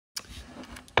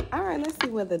All right, let's see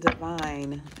where the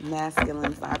divine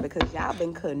masculines are because y'all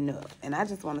been cutting up. And I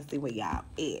just want to see where y'all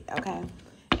at, okay?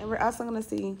 And we're also going to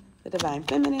see the divine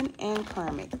feminine and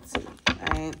karmic too, all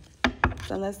right?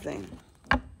 So let's see.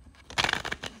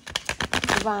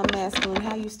 Divine masculine,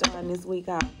 how you starting this week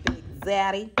off? Big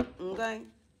Zaddy, okay?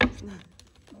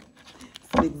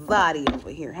 Big Zaddy over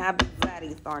here. How Big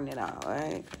Zaddy starting it off, all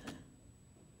right?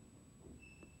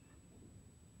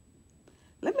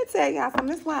 Let me tell y'all something.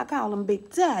 That's why I call him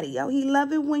Big Daddy. Oh, he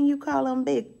love it when you call him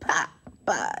Big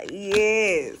Papa.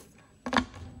 Yes.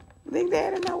 Big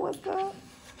Daddy know what's up.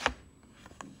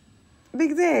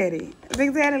 Big Daddy.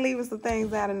 Big Daddy leaving some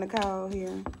things out in the cold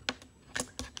here.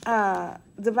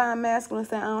 Divine masculine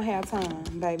said, I don't have time,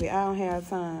 baby. I don't have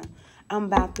time. I'm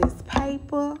about this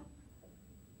paper.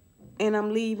 And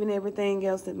I'm leaving everything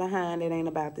else behind that ain't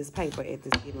about this paper at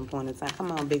this given point in time.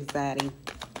 Come on, Big Daddy.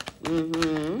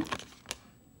 Mm-hmm.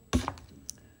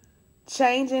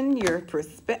 Changing your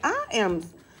perspective. I am,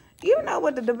 you know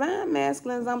what, the divine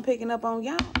masculines I'm picking up on,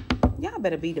 y'all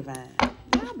better be divine.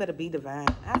 Y'all better be divine.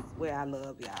 I swear I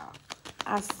love y'all.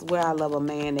 I swear I love a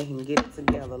man that can get it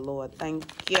together, Lord. Thank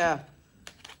you.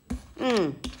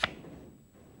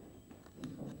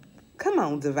 Come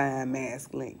on, divine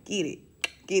masculine. Get it.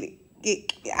 Get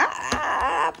it.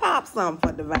 I pop something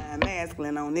for divine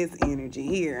masculine on this energy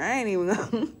here. I ain't even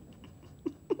gonna.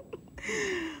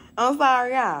 I'm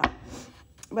sorry, y'all.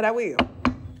 But I will.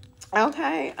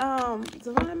 Okay,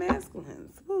 divine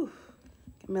masculines. Whew.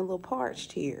 Get me a little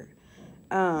parched here.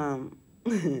 Y'all,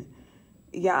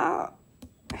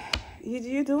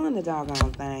 you're doing the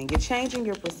doggone thing. You're changing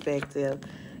your perspective.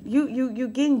 You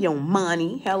getting your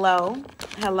money. Hello.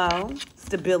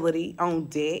 Stability on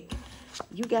deck.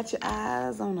 You got your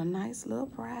eyes on a nice little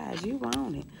prize. You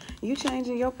want it. You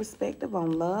changing your perspective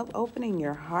on love, opening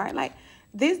your heart. Like,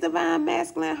 this divine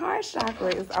masculine heart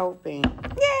chakra is open.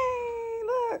 Yay!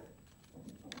 Look.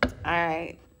 All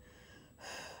right.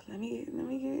 Let me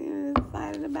get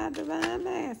excited about divine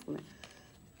masculine.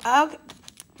 Okay.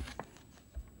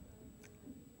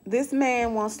 This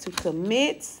man wants to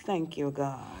commit. Thank you,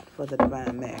 God, for the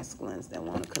divine masculines that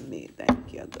want to commit.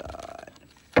 Thank you, God.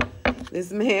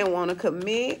 This man want to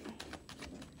commit.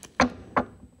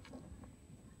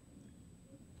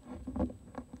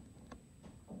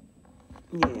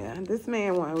 Yeah, this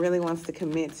man really wants to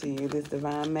commit to you, this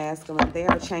divine masculine. They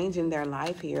are changing their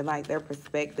life here, like their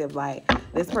perspective. Like,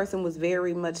 this person was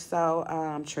very much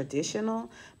so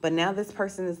traditional, but now this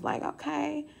person is like,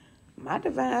 okay, my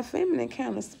divine feminine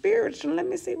kind of spiritual. Let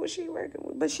me see what she working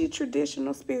with. But she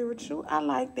traditional spiritual. I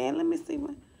like that. Let me see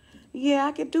what. Yeah,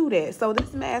 I could do that. So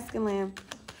this masculine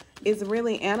is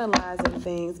really analyzing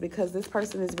things because this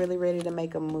person is really ready to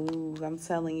make a move. I'm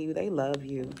telling you, they love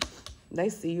you. They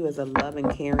see you as a loving,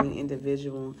 caring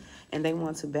individual, and they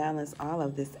want to balance all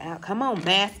of this out. Come on,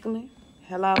 masculine.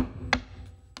 Hello.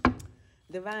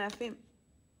 Divine feminine.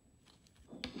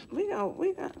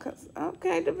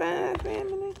 Okay, divine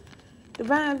feminine.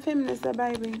 Divine feminine said,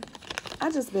 baby, I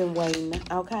just been waiting.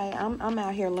 Okay, I'm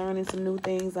out here learning some new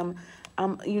things. I'm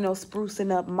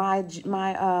sprucing up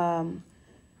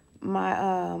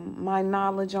my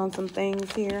knowledge on some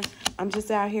things here. I'm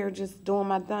just out here just doing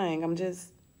my thing. I'm just,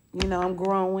 I'm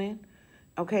growing.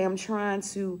 Okay, I'm trying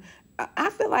to. I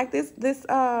feel like this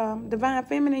divine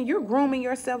feminine, you're grooming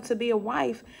yourself to be a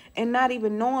wife and not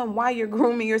even knowing why you're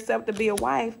grooming yourself to be a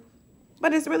wife,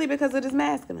 but it's really because it is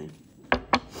masculine.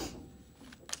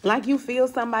 Like, you feel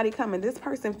somebody coming. This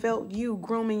person felt you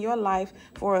grooming your life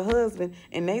for a husband,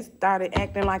 and they started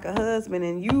acting like a husband,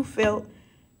 and you felt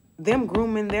them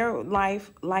grooming their life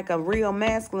like a real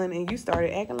masculine, and you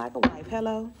started acting like a wife.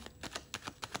 Hello?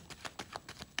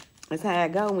 That's how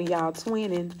it go when y'all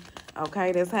twinning.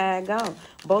 Okay, that's how it go.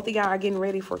 Both of y'all are getting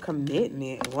ready for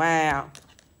commitment. Wow.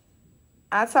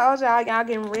 I told y'all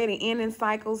getting ready. Ending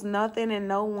cycles. Nothing and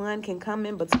no one can come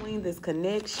in between this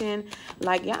connection.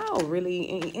 Like, y'all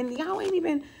really, and y'all ain't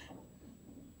even,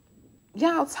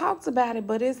 y'all talked about it,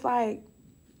 but it's like,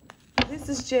 this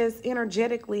is just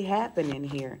energetically happening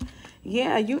here.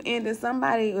 Yeah, you ended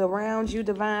somebody around you,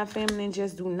 divine feminine,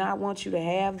 just do not want you to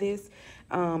have this.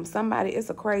 It's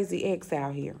a crazy ex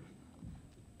out here.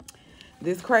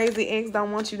 This crazy ex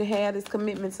don't want you to have this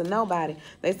commitment to nobody.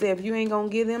 They say if you ain't going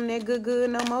to give them that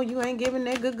good no more, you ain't giving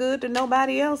that good to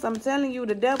nobody else. I'm telling you,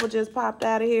 the devil just popped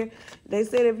out of here. They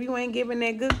said if you ain't giving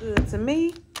that good to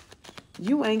me,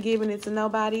 you ain't giving it to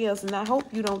nobody else. And I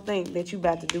hope you don't think that you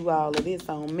about to do all of this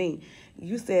on me.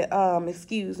 You said,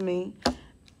 excuse me.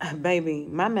 Baby,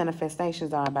 my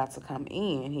manifestations are about to come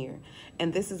in here.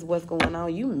 And this is what's going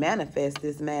on. You manifest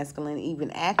this masculine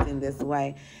even acting this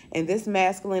way. And this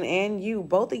masculine and you,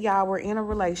 both of y'all were in a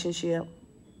relationship.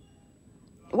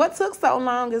 What took so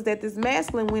long is that this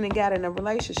masculine went and got in a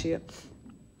relationship.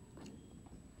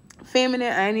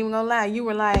 Feminine, I ain't even gonna lie. You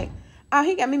were like, oh,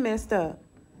 he got me messed up.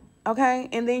 Okay?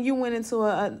 And then you went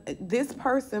into this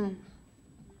person.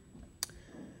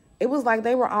 It was like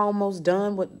they were almost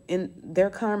done with in their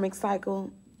karmic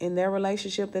cycle in their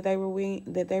relationship that they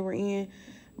were in.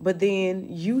 But then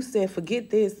you said, forget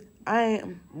this. I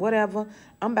am whatever.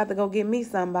 I'm about to go get me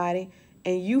somebody.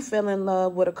 And you fell in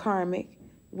love with a karmic,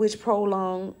 which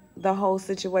prolonged the whole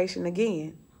situation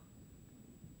again.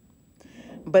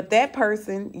 But that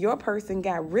person, your person,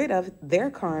 got rid of their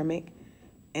karmic,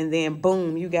 and then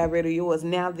boom, you got rid of yours.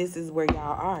 Now this is where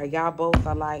y'all are. Y'all both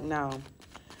are like, no,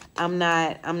 I'm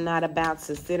not about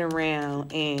to sit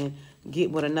around and get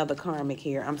with another karmic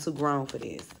here. I'm too grown for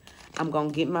this. I'm going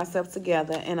to get myself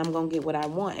together, and I'm going to get what I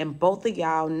want. And both of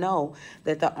y'all know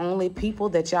that the only people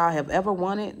that y'all have ever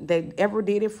wanted, that ever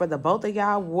did it for the both of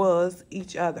y'all, was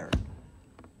each other.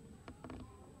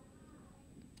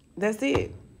 That's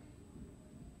it.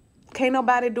 Can't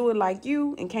nobody do it like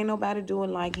you, and can't nobody do it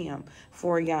like him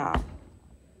for y'all.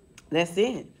 That's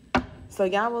it. So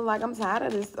y'all was like, I'm tired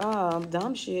of this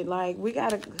dumb shit. Like, we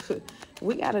gotta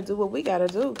do what we gotta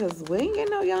do, because we ain't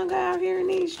getting no younger out here in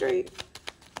these streets.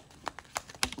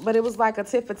 But it was like a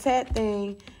tit for tat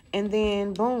thing, and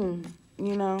then boom,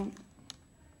 you know,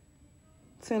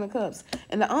 10 of Cups.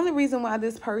 And the only reason why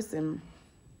this person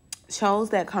chose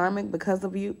that karmic because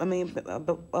of you,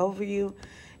 over you,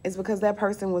 is because that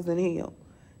person wasn't healed.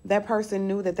 That person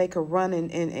knew that they could run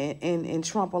and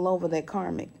trample over that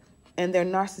karmic. And their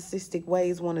narcissistic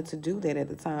ways wanted to do that at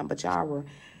the time. But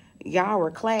y'all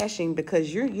were clashing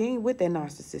because you ain't with that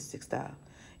narcissistic stuff.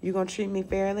 You gonna treat me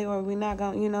fairly, or we not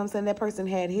gonna, you know what I'm saying? That person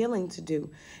had healing to do.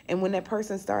 And when that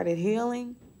person started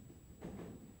healing,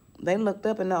 they looked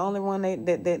up, and the only one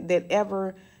that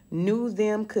ever knew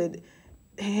them, could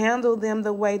handle them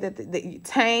the way that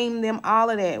tame them,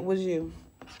 all of that, was you.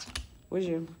 Was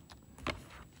you.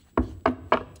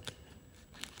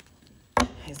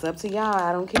 It's up to y'all.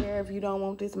 I don't care if you don't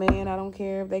want this man. I don't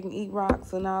care if they can eat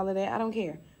rocks and all of that. I don't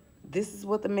care. This is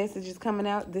what the message is coming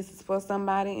out. This is for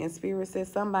somebody, and Spirit says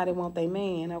somebody want their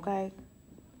man, okay?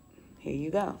 Here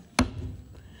you go.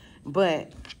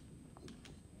 But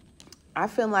I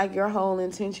feel like your whole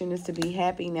intention is to be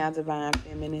happy now, Divine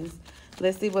Feminines.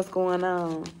 Let's see what's going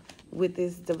on with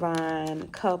this divine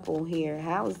couple here.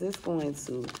 How is this going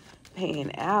to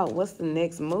pan out? What's the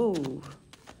next move?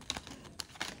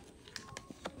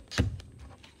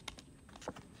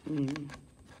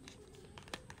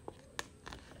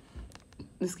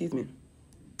 Excuse me.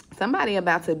 Somebody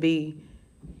about to be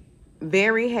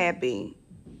very happy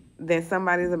that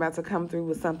somebody's about to come through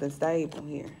with something stable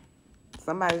here.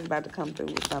 Somebody's about to come through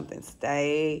with something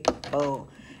stable.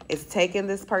 It's taking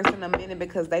this person a minute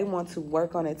because they want to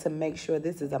work on it to make sure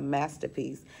this is a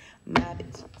masterpiece.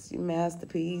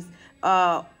 Masterpiece.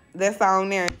 That song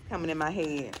there is coming in my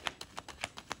head.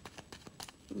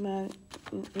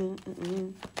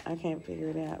 I can't figure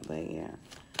it out, but yeah.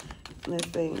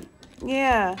 Let's see.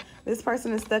 Yeah, this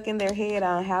person is stuck in their head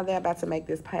on how they're about to make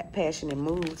this passionate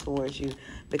move towards you,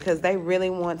 because they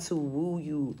really want to woo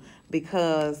you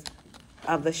because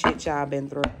of the shit y'all been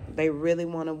through. They really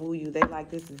want to woo you. They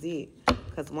like, this is it.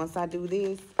 Because once I do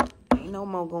this, ain't no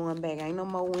more going back. Ain't no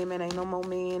more women. Ain't no more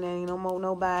men. Ain't no more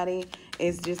nobody.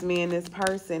 It's just me and this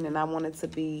person, and I want it to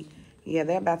be... Yeah,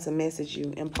 they're about to message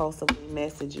you, impulsively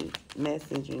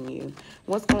messaging you.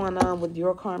 What's going on with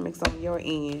your karmics on your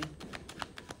end?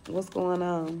 What's going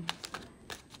on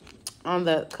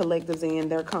the collective's end?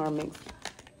 Their karmics.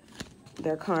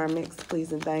 Their karmics,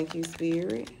 please and thank you,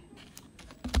 Spirit.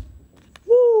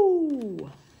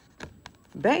 Woo!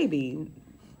 Baby,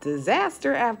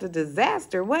 disaster after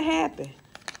disaster. What happened?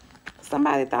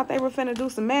 Somebody thought they were finna do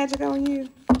some magic on you?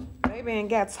 Baby, and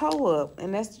got toe up,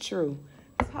 and that's the truth.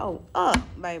 Toe up,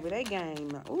 baby. They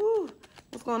game. Ooh,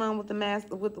 what's going on with the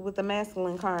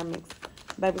masculine karmics?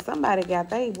 Baby, somebody got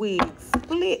they wig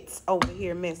splits over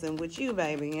here messing with you,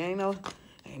 baby. Ain't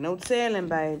no telling,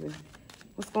 baby.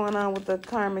 What's going on with the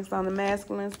karmics on the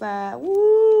masculine side?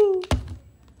 Woo!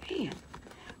 Damn.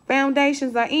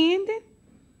 Foundations are ending.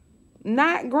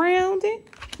 Not grounded.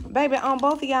 Baby, on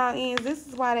both of y'all ends, this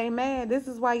is why they mad. This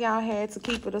is why y'all had to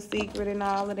keep it a secret and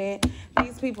all of that.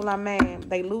 These people are mad.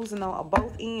 They losing on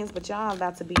both ends, but y'all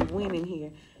about to be winning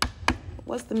here.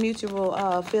 What's the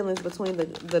mutual feelings between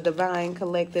the divine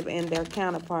collective and their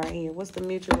counterpart here? What's the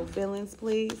mutual feelings,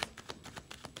 please?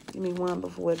 Give me one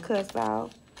before it cuts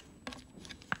off.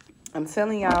 I'm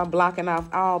telling y'all, blocking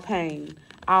off all pain,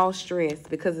 all stress,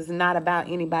 because it's not about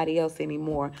anybody else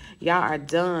anymore. Y'all are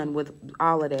done with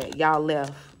all of that. Y'all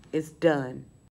left. It's done.